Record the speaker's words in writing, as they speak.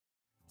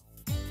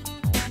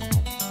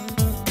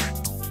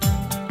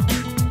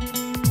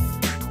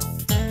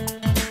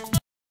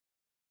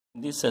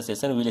In this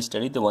session, we will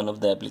study the one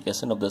of the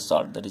application of the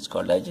salt, that is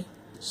called as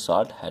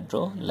salt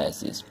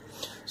hydrolysis.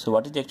 So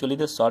what is actually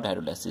the salt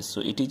hydrolysis?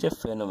 So it is a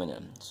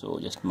phenomenon. So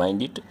just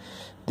mind it.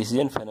 This is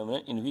a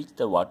phenomenon in which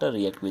the water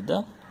react with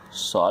the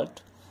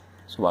salt.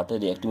 So water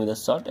reacting with the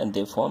salt and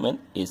they form an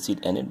acid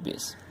and a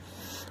base.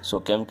 So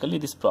chemically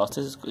this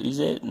process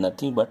is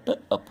nothing but the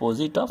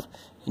opposite of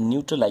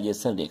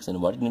neutralization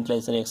reaction. What is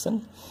neutralization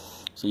reaction?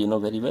 So you know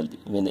very well,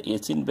 when the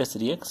acid and base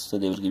reacts, so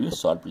they will give you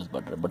salt plus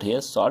water. But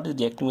here salt is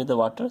reacting with the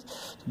water, so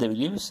they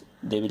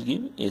will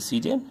give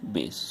acid and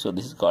base. So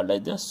this is called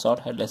as the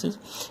salt hydrolysis,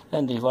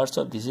 and reverse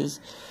of this is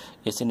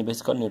acid and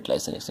base called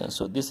neutralization reaction.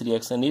 So this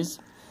reaction is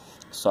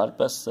salt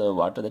plus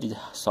water, that is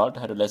salt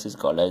hydrolysis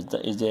called as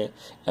is a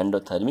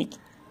endothermic,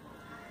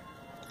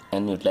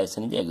 and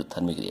neutralization is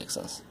exothermic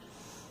reactions.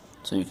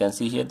 So you can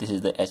see here this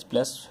is the H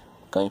plus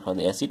coming from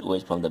the acid,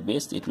 OH from the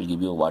base, it will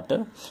give you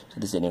water. So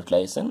this is a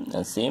neutralization,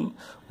 and same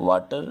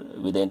water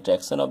with the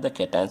interaction of the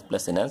cations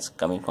plus anions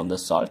coming from the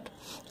salt,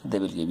 they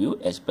will give you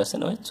H plus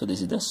and OH. So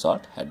this is the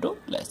salt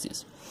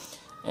hydrolysis.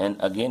 And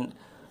again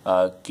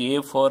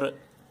K for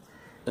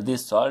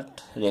this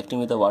salt reacting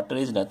with the water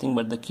is nothing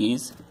but the K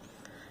is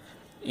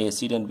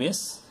acid and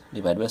base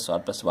divided by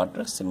salt plus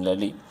water.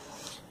 Similarly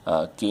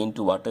K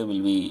into water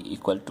will be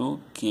equal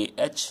to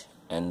KH,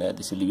 and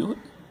this will give you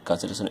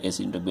concentration of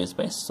acid into base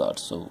by salt.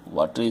 So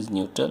water is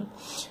neutral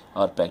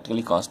or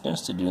practically constant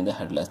during the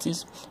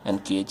hydrolysis,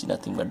 and KH is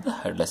nothing but the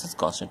hydrolysis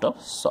constant of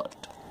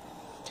salt.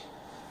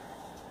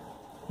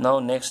 Now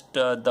next,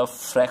 the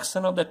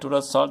fraction of the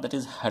total salt that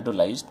is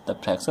hydrolyzed, the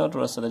fraction of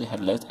total salt that is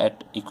hydrolyzed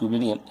at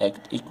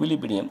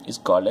equilibrium is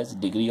called as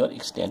degree or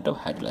extent of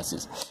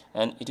hydrolysis,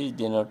 and it is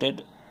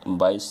denoted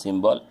by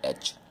symbol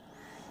H.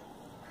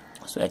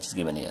 So H is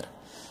given here.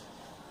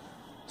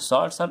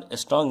 Salts are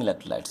strong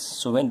electrolytes.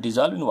 So when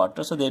dissolved in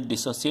water, so they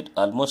dissociate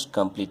almost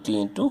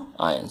completely into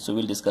ions. So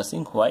we'll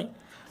discussing why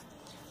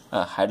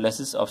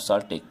hydrolysis of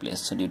salt take place.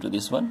 So due to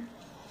this one.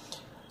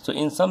 So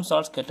in some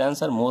salts,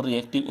 cations are more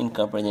reactive in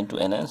comparison to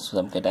anions. So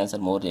some cations are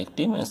more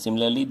reactive, and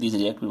similarly these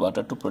react with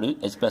water to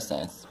produce H plus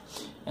ions,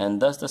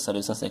 and thus the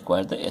solutions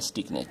acquire the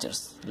acidic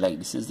natures. Like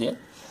this is there.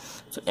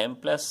 So M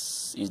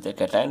plus is the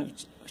cation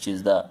which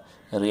is the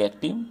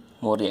reactive,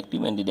 more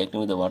reactive, and reacting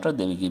with the water,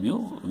 they will give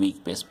you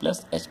weak base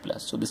plus H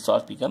plus. So this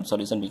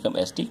solution become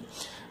acidic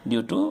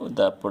due to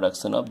the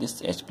production of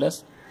this H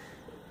plus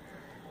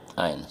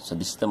ion. So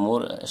this is the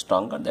more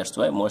stronger, that's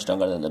why more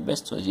stronger than the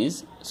base, so it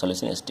is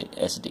solution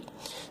acidic.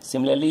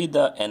 Similarly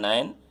the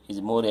anion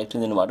is more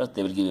reactive than water,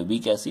 they will give you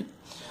weak acid,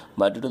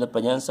 but due to the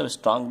presence of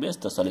strong base,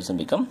 the solution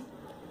become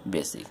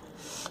basic.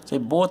 So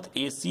if both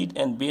acid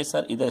and base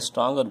are either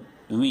strong or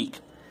weak,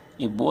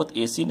 if both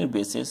acid and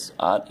bases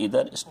are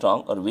either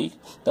strong or weak,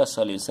 the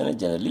solution is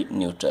generally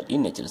neutral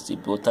in nature.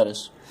 If both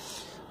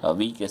are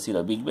weak acid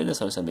or weak base, the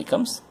solution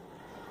becomes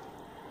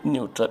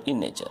neutral in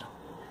nature.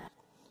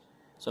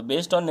 So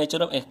based on nature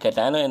of a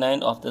cation or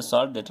anion of the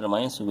salt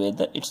determines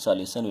whether its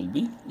solution will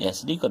be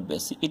acidic or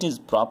basic. It is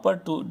proper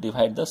to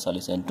divide the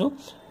solution into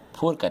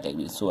 4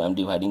 categories. So I am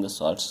dividing the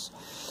salts,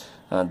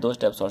 those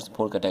types of salts,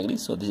 4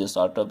 categories. So this is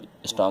salt of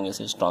strong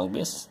acid, strong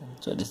base.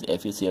 So this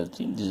is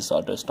FeCl3. This is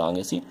salt of strong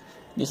acid.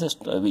 This is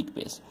a weak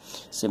base.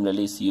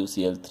 Similarly,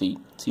 CuCl3,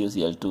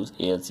 CuCl2,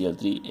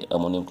 AlCl3,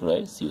 ammonium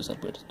chloride, Cu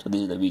sulfate. So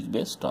this is the weak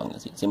base, strong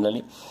acid.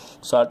 Similarly,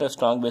 salt of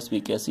strong base,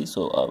 weak acid.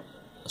 So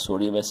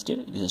sodium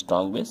acetate, this is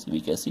strong base,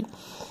 weak acid.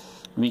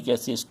 Weak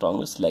acid, strong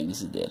base, like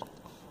this is there.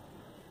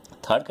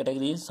 Third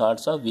category is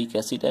salts of weak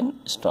acid and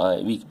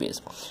weak base.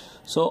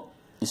 So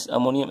this is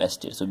ammonium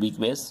acetate. So weak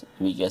base,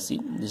 weak acid.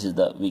 This is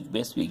the weak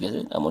base, weak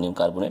acid, ammonium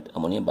carbonate,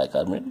 ammonium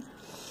bicarbonate.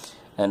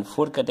 And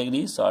fourth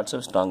category is salts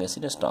of strong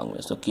acid and strong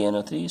base. So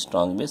KNO3 is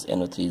strong base,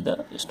 NO3 is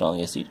the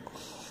strong acid,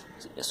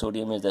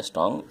 sodium is the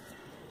strong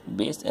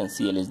base, and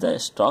Cl is the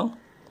strong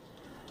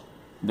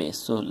base.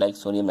 So like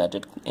sodium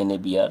nitrate,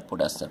 NaBr,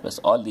 potassium sulfate,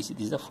 all this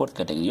is the fourth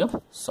category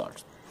of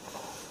salts.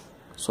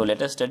 So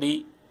let us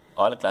study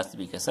all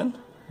classification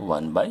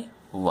one by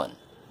one.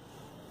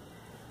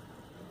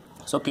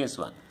 So case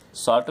 1,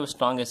 salt of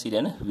strong acid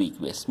and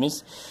weak base,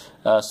 means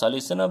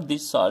solution of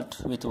this salt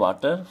with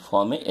water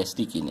form a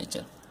acidic in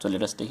nature. So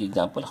let us take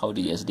example how it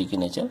is acidic in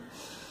nature.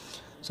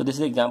 So this is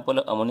the example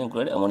of ammonium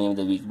chloride. Ammonium is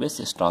the weak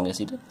base, strong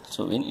acid.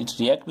 So when it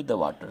react with the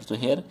water, so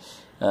here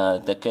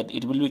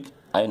it will be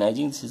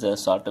ionizing. This is a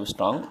salt of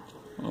strong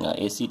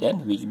acid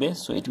and weak base.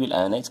 So it will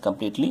ionize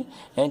completely,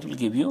 and it will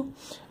give you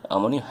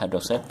ammonium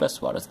hydroxide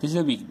plus water. This is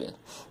a weak base.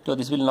 So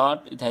this will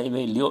not, it has a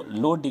very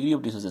low degree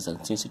of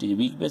dissociation. Since it is a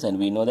weak base and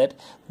we know that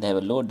they have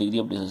a low degree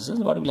of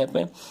dissociation, what will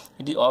happen?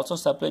 It is also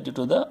supplied due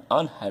to the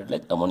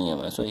unhydrolyzed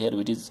ammonium. So here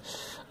it is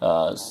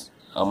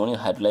ammonium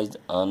hydrolyzed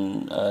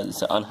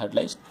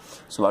unhydrolyzed.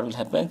 So what will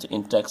happen? So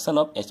interaction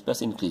of H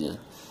plus increases.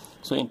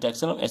 So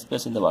interaction of H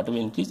plus in the water will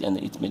increase, and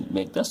it will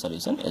make the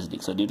solution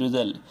acidic. So due to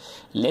the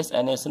less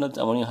ionization of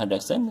the ammonium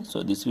hydroxide,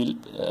 so this will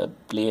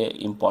play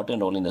an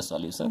important role in the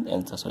solution,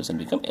 and the solution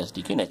become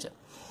acidic in nature.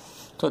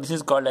 So this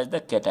is called as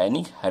the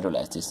cationic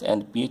hydrolysis,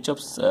 and pH of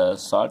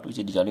salt which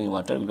is dissolving in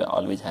water will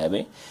always have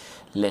a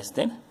less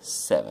than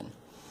 7.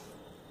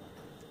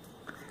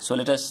 So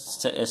let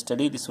us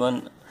study this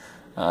one,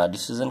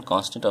 dissociation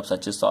constant of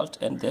such a salt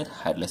and their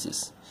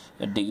hydrolysis,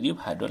 a degree of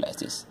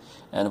hydrolysis,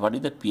 and what is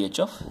the pH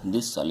of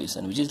this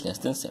solution, which is less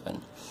than 7.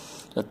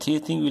 So three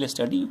things we will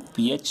study: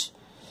 pH,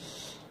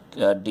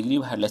 degree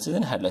of hydrolysis,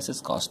 and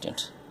hydrolysis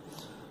constant.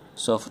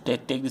 So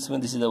take this one.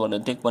 This is the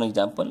one. Take one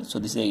example. So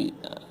this is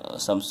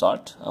some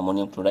salt,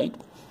 ammonium chloride.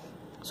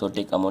 So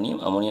take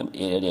ammonium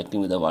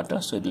reacting with the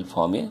water, so it will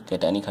form a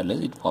cationic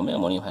hydrolysis. It will form a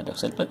ammonium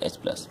hydroxide plus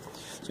H plus.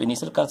 So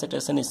initial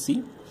concentration is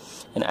C,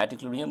 and at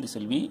equilibrium this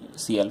will be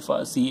C alpha,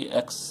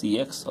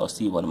 CX, or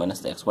C1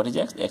 minus X. What is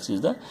X? X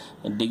is the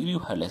degree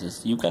of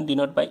hydrolysis. You can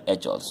denote by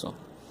H also.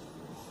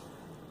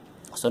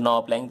 So now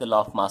applying the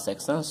law of mass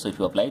action. So if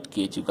you apply it,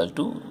 KH equal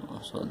to,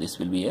 so this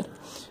will be here.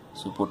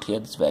 So put here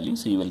this value,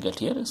 so you will get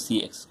here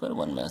Cx square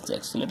 1 minus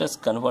X. So let us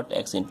convert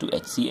X into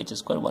H, CH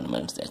square 1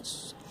 minus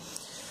H.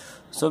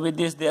 So with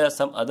this, there are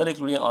some other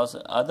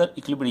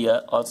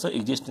equilibria also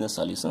exist in the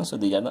solution. So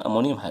these are the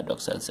ammonium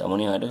hydroxides.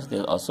 Ammonium hydroxides, they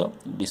also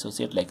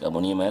dissociate like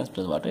ammonium ions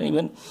plus water.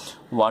 Even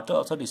water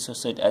also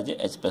dissociate as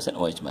a H plus and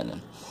OH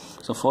minus.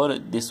 So for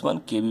this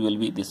one, Kb will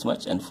be this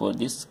much, and for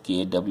this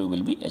Kw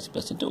will be H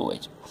plus into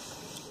OH.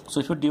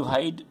 So if you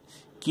divide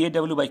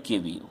Kw by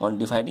Kb, on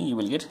dividing you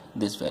will get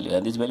this value,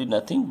 and this value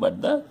nothing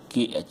but the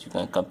Kh. You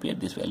can compare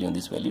this value and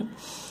this value.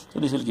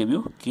 So this will give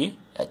you Kh.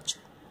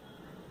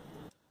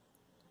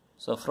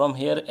 So from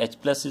here, H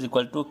plus is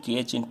equal to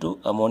Kh into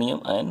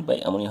ammonium ion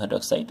by ammonium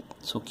hydroxide.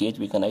 So Kh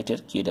we can write here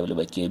Kw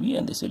by Kb,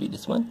 and this will be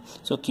this one.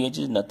 So Kh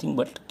is nothing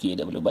but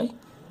Kw by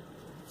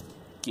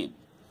Kb.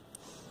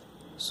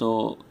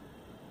 So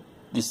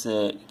this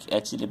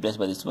H is replaced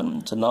by this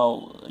one. So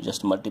now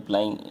just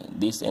multiplying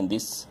this and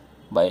this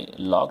by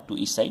log to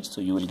each side.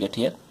 So you will get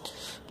here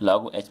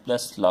log of H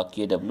plus log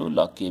Kw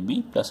log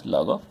Kb plus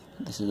log of,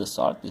 this is the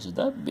salt, this is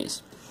the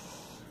base.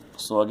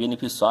 So again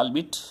if you solve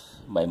it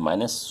by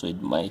minus, so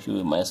if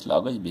you minus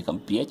log it become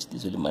pH,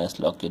 this will be minus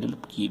log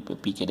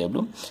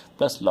Pkw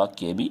plus log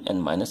Kb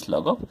and minus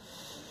log of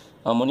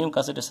ammonium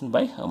concentration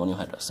by ammonium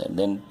hydroxide.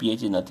 Then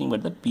pH is nothing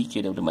but the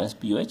Pkw minus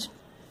POH.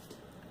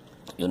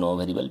 You know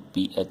very well,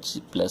 pH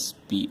plus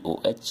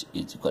POH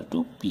is equal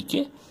to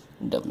Pkw.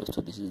 So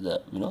this is the,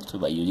 so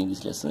by using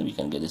this lesson we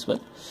can get this one.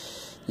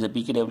 This is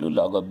the Pkw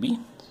log of B,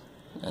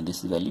 and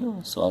this is value.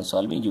 So on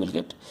solving you will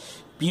get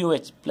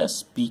POH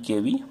plus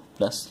Pkv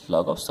plus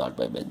log of salt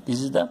by base.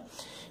 This is the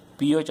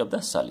pH of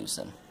the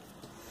solution.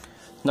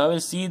 Now we'll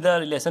see the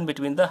relation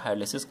between the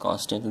hydrolysis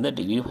constant and the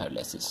degree of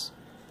hydrolysis.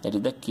 That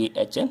is the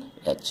Kh and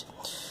H.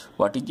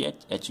 What is H?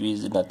 HV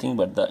is nothing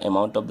but the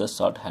amount of the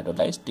salt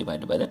hydrolyzed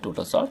divided by the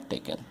total salt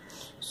taken.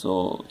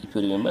 So if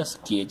you remember,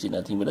 Kh is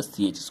nothing but a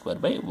Ch square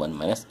by 1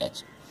 minus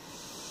H.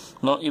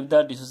 Now if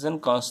the dissociation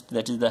constant,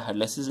 that is the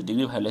hydrolysis,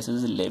 degree of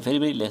hydrolysis is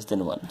very less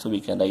than 1, so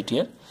we can write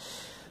here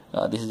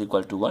this is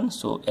equal to 1.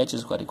 So H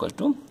is equal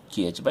to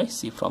Kh by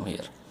C from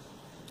here.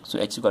 So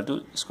H is equal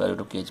to square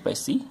root of Kh by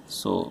C.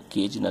 So Kh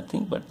is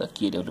nothing but the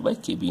Kw by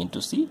Kb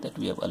into C, that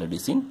we have already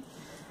seen.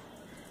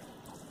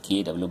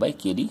 Kw by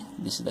Kd,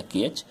 this is the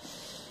Kh.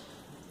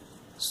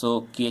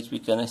 So Kh we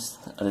can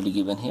already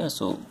given here.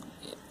 So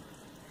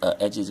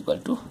H is equal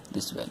to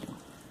this value.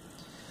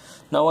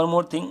 Now one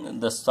more thing,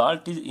 the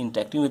salt is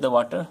interacting with the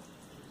water.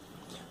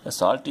 The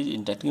salt is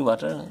interacting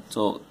with water.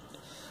 So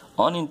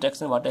on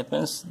interaction, what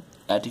happens?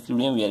 At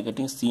equilibrium we are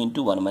getting C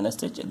into 1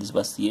 minus H. This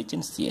was CH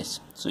and CH.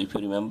 So if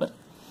you remember,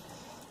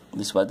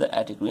 this was the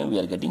at equilibrium we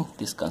are getting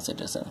this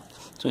concentration.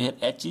 So here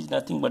H is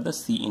nothing but the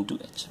C into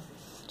H.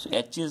 So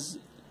H is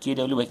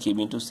Kw by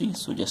Kb into C.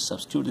 So just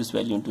substitute this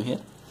value into here.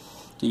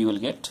 So you will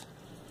get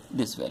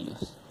this value.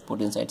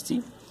 Put inside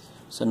C.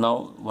 So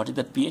now what is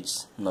the pH?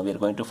 Now we are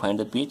going to find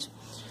the pH.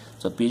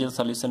 So pH of the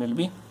solution will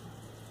be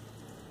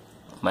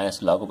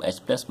minus log of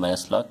H plus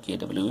minus log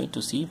Kw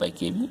into C by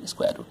Kb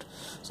square root.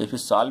 So if you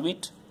solve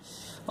it,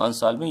 on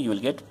solving you will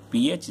get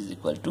pH is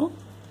equal to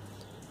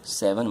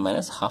 7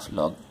 minus half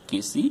log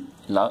Kc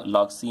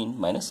log C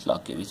minus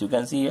log Kb. So you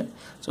can see here.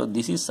 So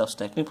this is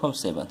subtracting from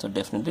 7. So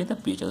definitely the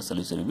pH of the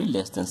solution will be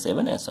less than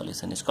 7, and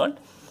solution is called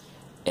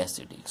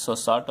acidic. So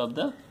salt of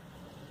the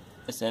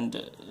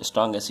and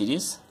strong acid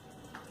is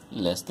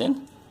less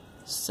than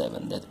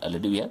 7. That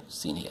already we have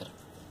seen here.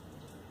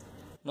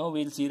 Now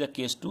we will see the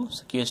case 2.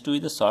 So case 2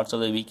 is the salts of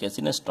the weak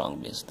acid and strong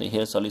base. The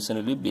here solution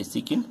will be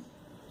basic in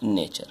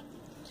nature.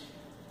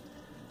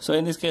 So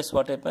in this case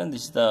what happens?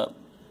 This is the,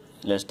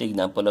 let's take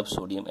example of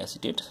sodium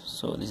acetate.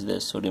 So this is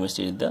the sodium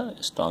acetate, the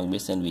strong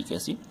base and weak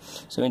acid.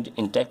 So when it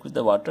interact with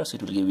the water, so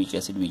it will give weak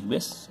acid, weak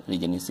base.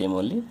 Region is same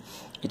only.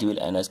 It will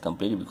ionize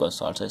completely because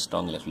salts are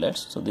strong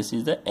electrolytes. So this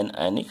is the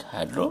anionic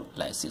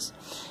hydrolysis.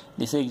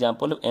 This is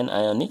example of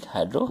anionic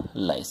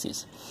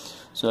hydrolysis.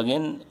 So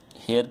again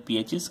here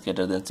pH is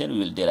greater than 7.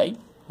 We will derive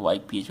why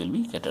pH will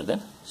be greater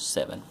than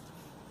 7.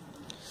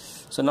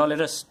 So now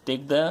let us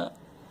take the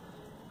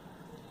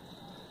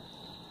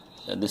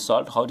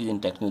salt, how it is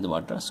interacting with the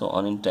water. So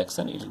on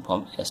interaction it will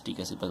form acetic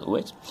acid plus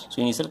OH.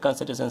 So initial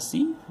concentration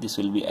C, this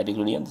will be at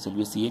equilibrium, this will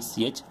be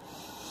CH,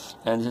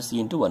 and this is C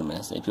into 1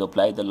 minus. If you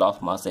apply the law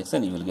of mass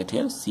action, you will get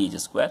here CH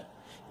square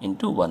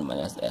into 1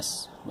 minus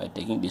S by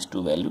taking these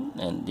two value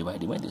and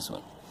dividing by this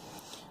one.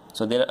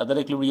 So there are other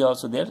equilibria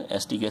also there,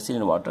 acetic acid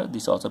and water.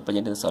 This also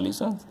present in the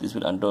solution. This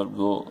will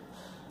undergo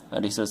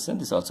dissociation.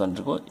 This also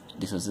undergo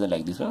dissociation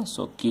like this one.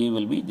 So K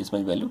will be this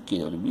much value,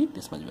 Kw will be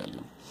this much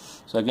value.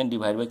 So again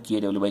divide by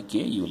Kw by K,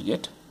 you will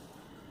get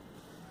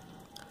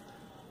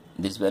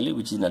this value,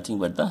 which is nothing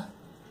but the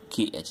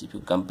KH. If you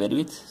compare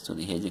with, so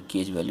here is a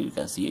KH value, you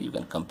can see here, you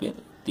can compare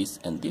this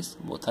and this,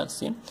 both are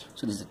same.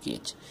 So this is a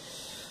KH.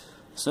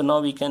 So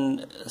now we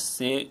can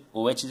say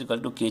OH is equal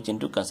to KH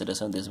into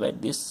concentration this by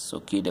this. So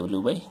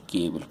Kw by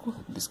K will go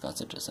this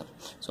concentration.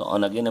 So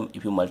on again,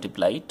 if you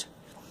multiply it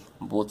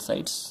both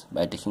sides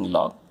by taking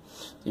log,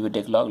 if you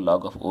take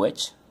log of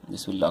OH,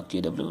 this will log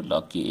Kw,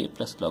 log Ka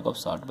plus log of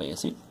salt by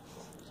acid.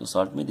 So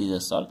salt means this is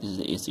a salt, this is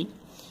the acid.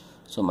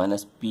 So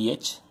minus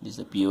pH, this is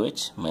the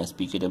POH, minus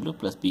pKw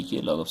plus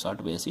pK log of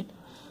salt by acid.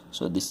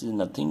 So this is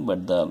nothing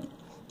but the,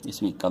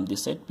 this will come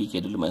this side,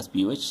 pKw minus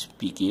POH,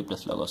 pK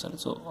plus log of salt.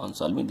 So on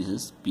solving, this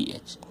is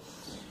pH.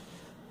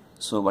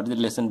 So what is the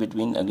relation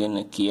between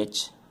again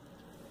KH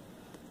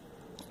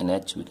and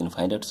H? We can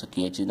find out. So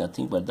KH is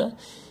nothing but the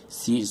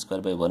C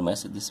square by 1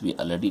 minus, this we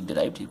already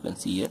derived, you can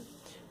see here,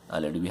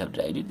 already we have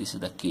derived it. This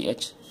is the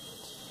KH,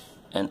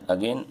 and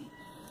again,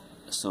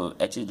 so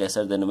H is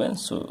lesser than 1,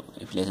 so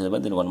if lesser than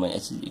 1, then 1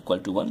 minus H is equal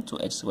to 1, so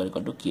H is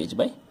equal to KH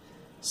by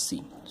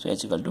C. So H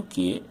is equal to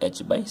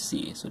KH by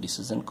Ca. So this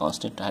is a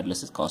constant,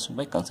 hydrolysis constant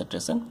by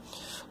concentration,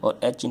 or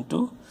H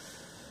into,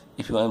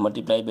 if you want to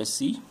multiply by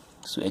C,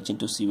 so H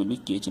into C will be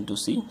KH into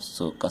C.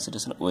 So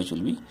concentration OH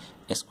will be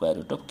a square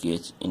root of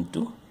KH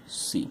into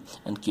C,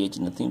 and KH is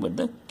nothing but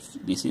the,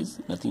 this is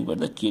nothing but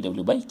the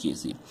Kw by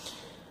Kc.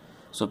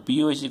 So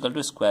PO is equal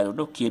to square root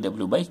of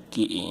Kw by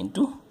Ka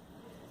into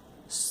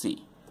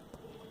C.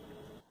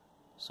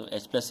 So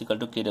H plus equal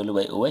to Kw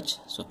by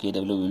OH. So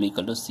Kw will be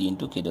equal to C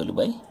into Kw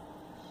by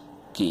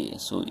K.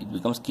 So it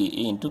becomes Ka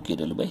into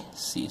Kw by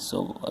C.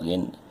 So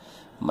again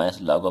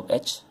minus log of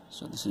H.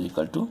 So this is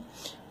equal to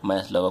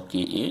minus log of Ka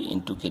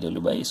into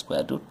Kw by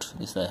square root.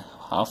 This is a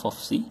half of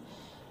C.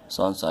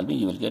 So on solving,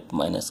 you will get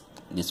minus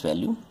this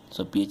value.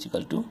 So pH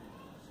equal to,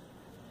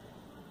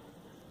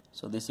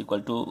 so this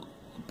equal to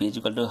pH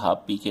equal to half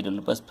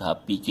pKw plus half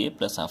pK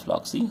plus half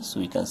log C. So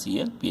we can see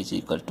here pH is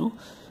equal to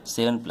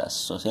 7 plus.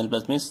 So 7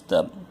 plus means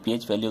the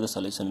pH value of the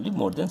solution will be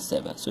more than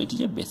 7. So it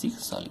is a basic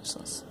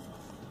solutions.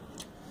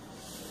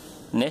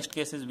 Next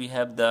case is we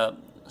have the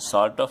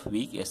salt of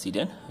weak acid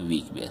and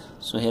weak base.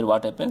 So here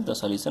what happens, the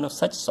solution of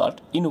such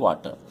salt in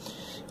water,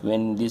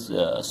 when this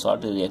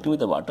salt is reacting with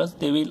the water,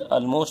 they will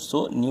almost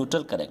show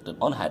neutral character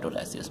on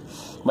hydrolysis,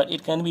 but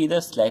it can be either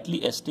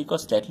slightly acidic or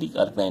slightly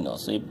alkaline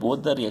also. If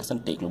both the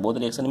reaction take place, both the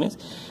reaction means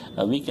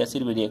weak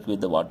acid will react with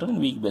the water and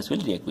weak base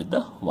will react with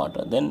the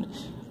water, then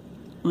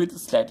with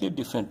slightly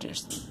different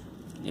rates.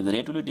 If the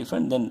rate will be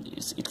different, then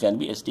it can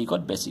be acidic or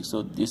basic.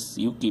 So this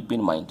you keep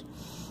in mind.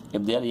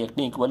 If they are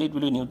reacting equally, it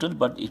will be neutral,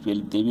 but if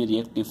they will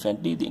react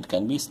differently, then it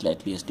can be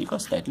slightly acidic or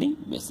slightly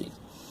basic.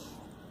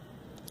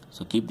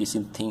 So keep this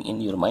thing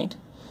in your mind.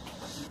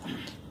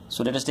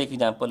 So let us take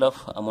example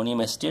of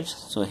ammonium acetate.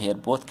 So here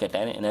both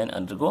cation and anion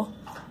undergo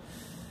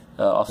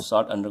of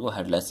salt undergo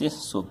hydrolysis.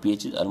 So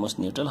pH is almost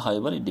neutral.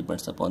 However, it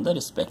depends upon the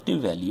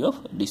respective value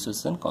of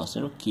dissociation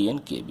constant of K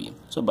and Kb.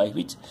 So by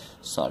which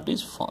salt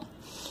is formed.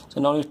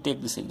 So now we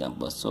take this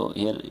example. So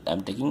here I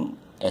am taking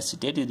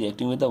acetate is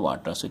reacting with the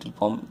water. So it will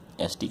form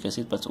acetic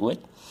acid plus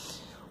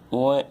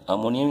OH.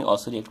 Ammonium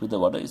also react with the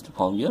water. It will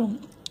form your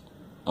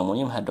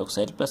ammonium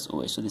hydroxide plus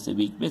OH. So this is a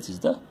weak base, this is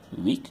the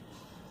weak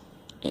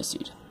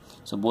acid.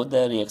 So both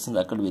the reactions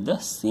occur with the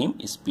same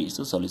speed.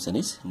 So solution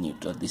is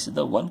neutral. This is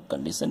the one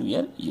condition we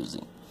are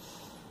using.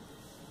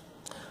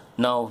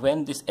 Now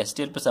when this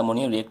acetate plus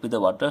ammonium react with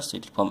the water, so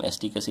it will form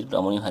acetic acid plus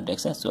ammonium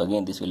hydroxide. So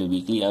again this will be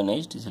weakly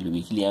ionized. This will be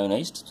weakly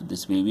ionized. So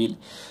this we will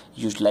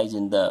utilize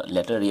in the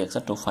later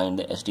reaction to find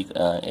the acetic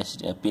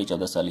pH of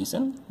the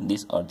solution,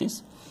 this or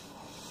this.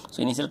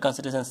 So initial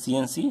concentration C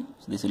and C.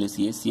 So this will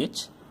be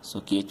CH. So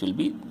KH will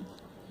be,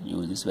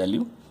 use this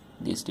value,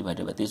 this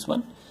divided by this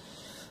one.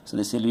 So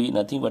this will be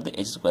nothing but the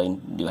H square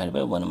divided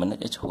by 1 minus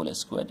H whole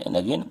squared. And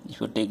again,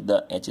 if you take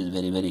the H is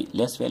very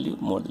less value,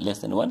 less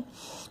than 1.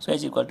 So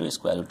H equal to a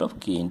square root of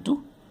K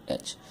into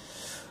H.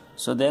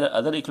 So there are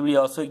other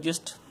equilibria also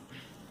exist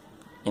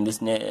in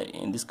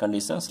this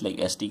conditions, like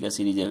acetic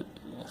acid is a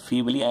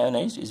feebly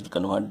ionized, is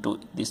converted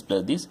to this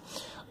plus this.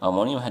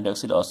 Ammonium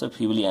hydroxide also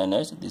feebly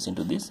ionized, this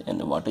into this,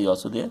 and water is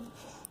also there.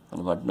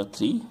 Convert to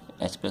 3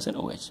 H plus and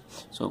OH.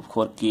 So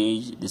for K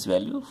is this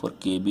value, for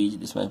Kb is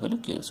this value,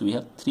 K. So we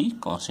have 3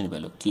 constant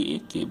value, Ka,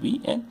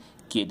 Kb and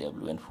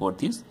Kw, and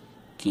fourth is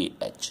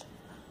Kh.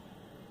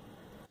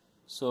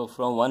 So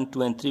from 1,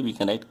 2 and 3 we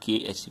can write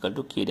Kh equal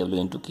to Kw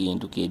into K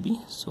into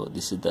Kb. So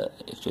this is the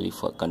actually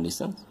for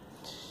conditions.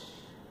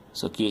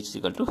 So Kh is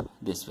equal to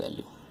this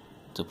value.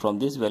 So from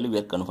this value we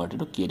are converted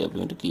to Kw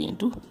into K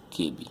into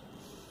Kb.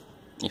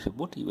 If you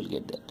put, you will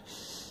get that.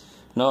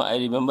 Now I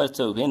remember,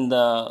 so when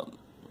the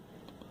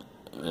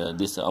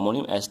this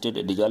ammonium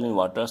acetate dissolved in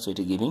water, so it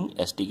is giving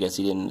acetic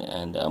acid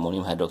and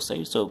ammonium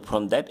hydroxide. So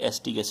from that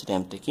acetic acid I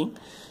am taking.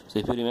 So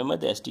if you remember,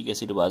 the acetic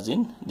acid was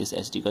in this,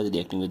 acetic acid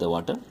reacting with the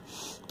water.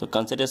 So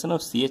concentration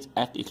of CH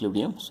at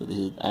equilibrium. So this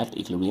is at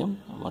equilibrium.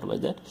 What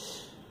was that?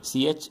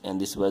 CH,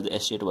 and this was the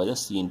acetate was a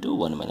C into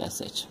 1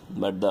 minus H.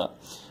 But the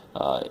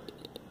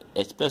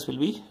H plus will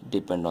be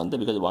depend on the,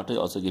 because water is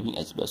also giving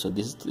H plus. So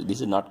this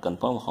is not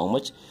confirmed how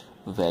much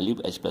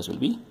value H plus will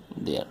be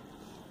there.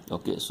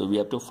 Okay, so we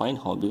have to find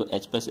how, because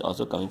H plus is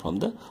also coming from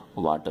the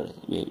water.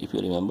 If you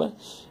remember,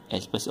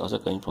 H plus is also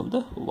coming from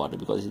the water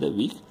because it is the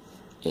weak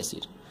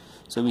acid.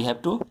 So we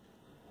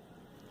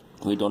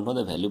don't know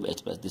the value of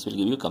H plus. This will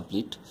give you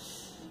complete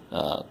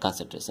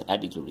concentration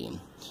at equilibrium.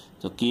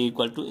 So K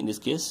equal to, in this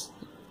case,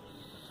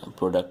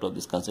 product of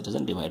this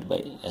concentration divided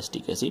by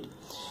acetic acid.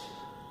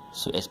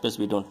 So H plus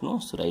we don't know,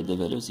 so write the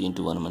value C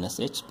into 1 minus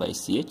H by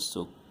CH.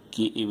 So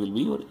Ka will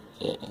be your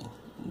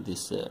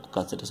this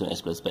concentration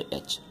H plus by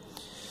H.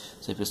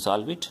 So if you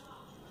solve it,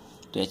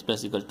 to H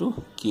plus equal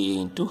to Ka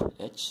into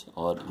H,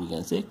 or we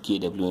can say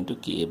Kw into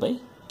Ka by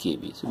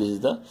Kb. So this is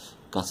the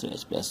constant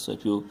H plus. So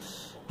if you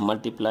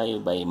multiply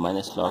by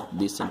minus log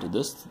this into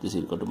this is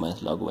equal to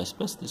minus log of H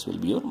plus. This will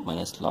be your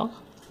minus log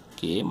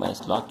Ka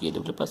minus log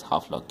Kw plus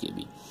half log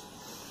Kb.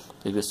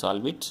 So if you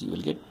solve it, you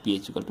will get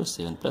pH equal to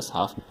 7 plus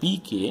half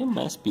pKa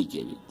minus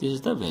pKb. This is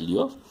the value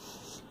of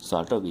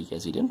salt of weak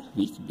acid and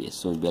weak base.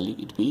 So value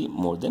it will be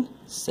more than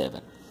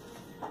 7.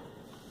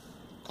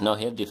 Now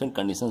here different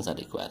conditions are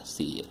required.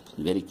 See here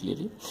very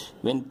clearly.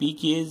 When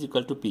pKa is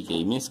equal to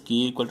pKa, means Ka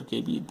equal to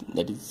Kb,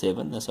 that is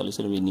 7, the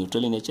solution will be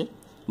neutral in nature.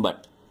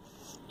 But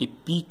if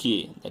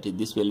pK, that is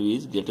this value,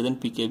 is greater than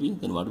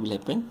pKb, then what will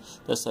happen?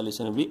 The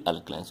solution will be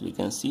alkaline. So we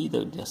can see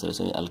the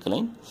solution is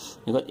alkaline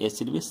because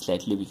acid will be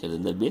slightly weaker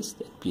than the base,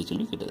 then pH will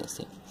be greater than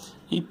 7.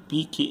 If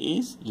pK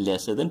is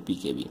lesser than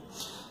pKb,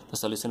 the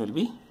solution will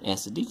be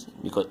acidic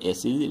because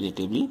acid is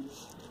relatively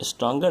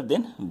stronger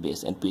than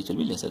base and pH will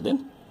be lesser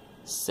than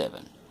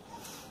 7.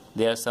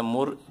 There are some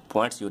more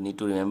points you need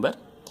to remember.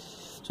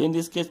 So in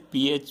this case,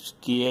 pH,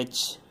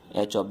 KH,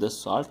 H of the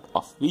salt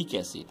of weak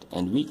acid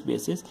and weak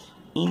base is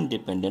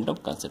independent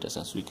of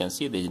concentration. So we can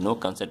see there is no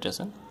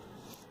concentration,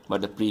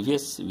 but the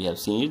previous we have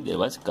seen it, there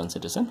was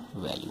concentration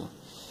value.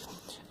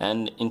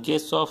 And in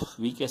case of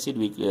weak acid,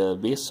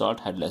 base salt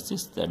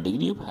hydrolysis, the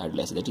degree of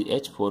hydrolysis, that is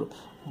H, for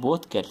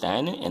both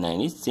cation and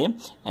anion is same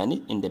and is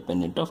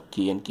independent of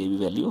K and Kb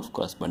value of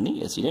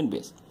corresponding acid and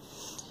base.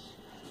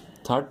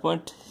 Third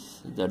point,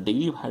 the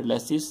degree of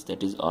hydrolysis,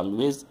 that is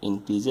always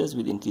increases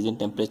with increasing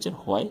temperature.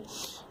 Why?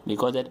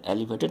 Because at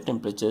elevated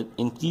temperature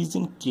increase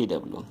in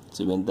Kw.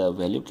 So when the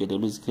value of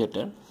Kw is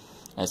greater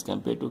as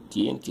compared to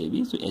K and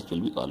Kb, so H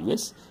will be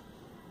always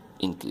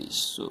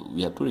increased. So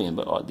we have to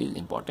remember all these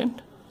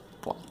important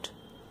points.